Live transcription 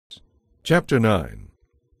Chapter 9.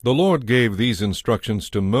 The Lord gave these instructions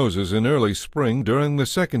to Moses in early spring during the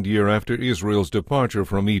 2nd year after Israel's departure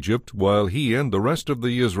from Egypt, while he and the rest of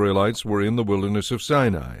the Israelites were in the wilderness of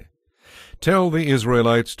Sinai. Tell the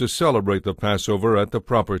Israelites to celebrate the Passover at the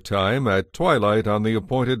proper time, at twilight on the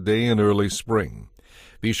appointed day in early spring.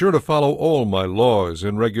 Be sure to follow all my laws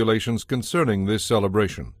and regulations concerning this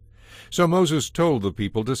celebration. So Moses told the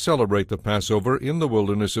people to celebrate the Passover in the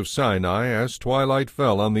wilderness of Sinai as twilight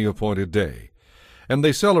fell on the appointed day. And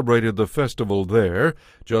they celebrated the festival there,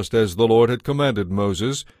 just as the Lord had commanded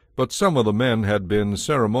Moses, but some of the men had been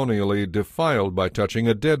ceremonially defiled by touching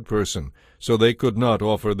a dead person, so they could not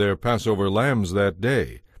offer their Passover lambs that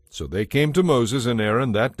day. So they came to Moses and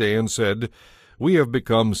Aaron that day and said, "We have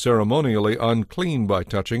become ceremonially unclean by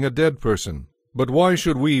touching a dead person. But why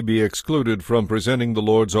should we be excluded from presenting the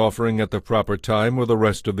Lord's offering at the proper time with the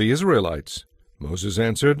rest of the Israelites?" Moses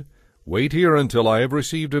answered, "Wait here until I have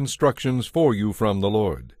received instructions for you from the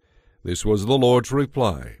Lord." This was the Lord's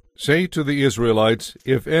reply. "Say to the Israelites,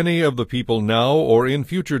 if any of the people now or in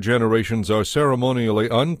future generations are ceremonially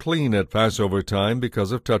unclean at Passover time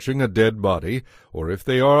because of touching a dead body, or if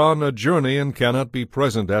they are on a journey and cannot be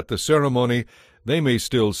present at the ceremony, they may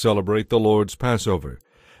still celebrate the Lord's Passover.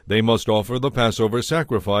 They must offer the Passover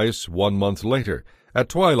sacrifice 1 month later, at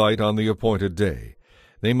twilight on the appointed day.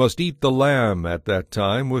 They must eat the lamb at that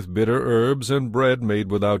time with bitter herbs and bread made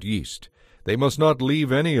without yeast. They must not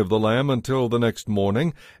leave any of the lamb until the next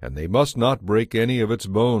morning, and they must not break any of its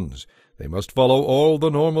bones. They must follow all the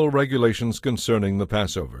normal regulations concerning the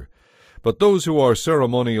Passover. But those who are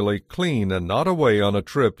ceremonially clean and not away on a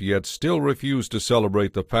trip yet still refuse to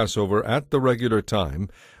celebrate the Passover at the regular time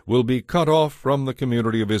will be cut off from the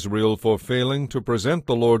community of Israel for failing to present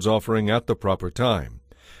the Lord's offering at the proper time.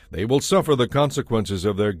 They will suffer the consequences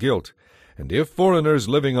of their guilt. And if foreigners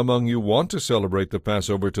living among you want to celebrate the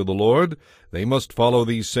Passover to the Lord, they must follow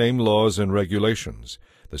these same laws and regulations.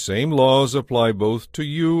 The same laws apply both to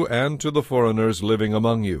you and to the foreigners living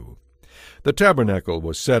among you. The tabernacle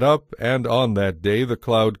was set up, and on that day the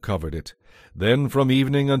cloud covered it. Then from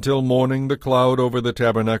evening until morning the cloud over the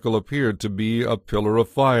tabernacle appeared to be a pillar of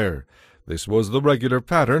fire. This was the regular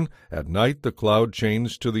pattern. At night the cloud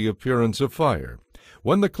changed to the appearance of fire.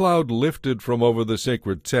 When the cloud lifted from over the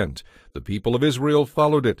sacred tent, the people of Israel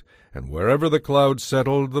followed it, and wherever the cloud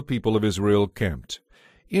settled, the people of Israel camped.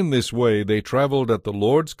 In this way they traveled at the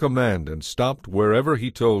Lord's command and stopped wherever he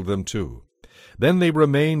told them to. Then they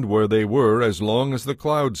remained where they were as long as the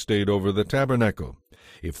cloud stayed over the tabernacle.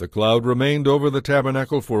 If the cloud remained over the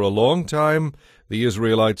tabernacle for a long time, the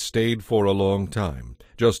Israelites stayed for a long time,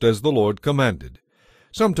 just as the Lord commanded.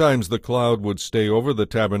 Sometimes the cloud would stay over the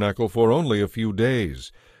tabernacle for only a few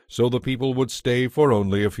days, so the people would stay for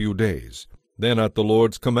only a few days. Then at the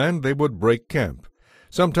Lord's command they would break camp.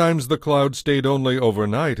 Sometimes the cloud stayed only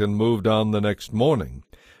overnight and moved on the next morning.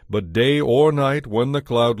 But day or night, when the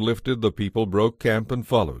cloud lifted, the people broke camp and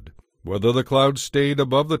followed. Whether the cloud stayed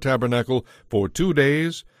above the tabernacle for 2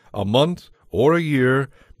 days, a month, or a year,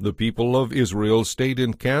 the people of Israel stayed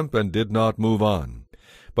in camp and did not move on.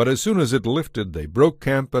 But as soon as it lifted, they broke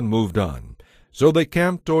camp and moved on. So they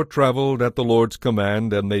camped or traveled at the Lord's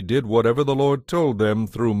command, and they did whatever the Lord told them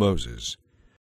through Moses.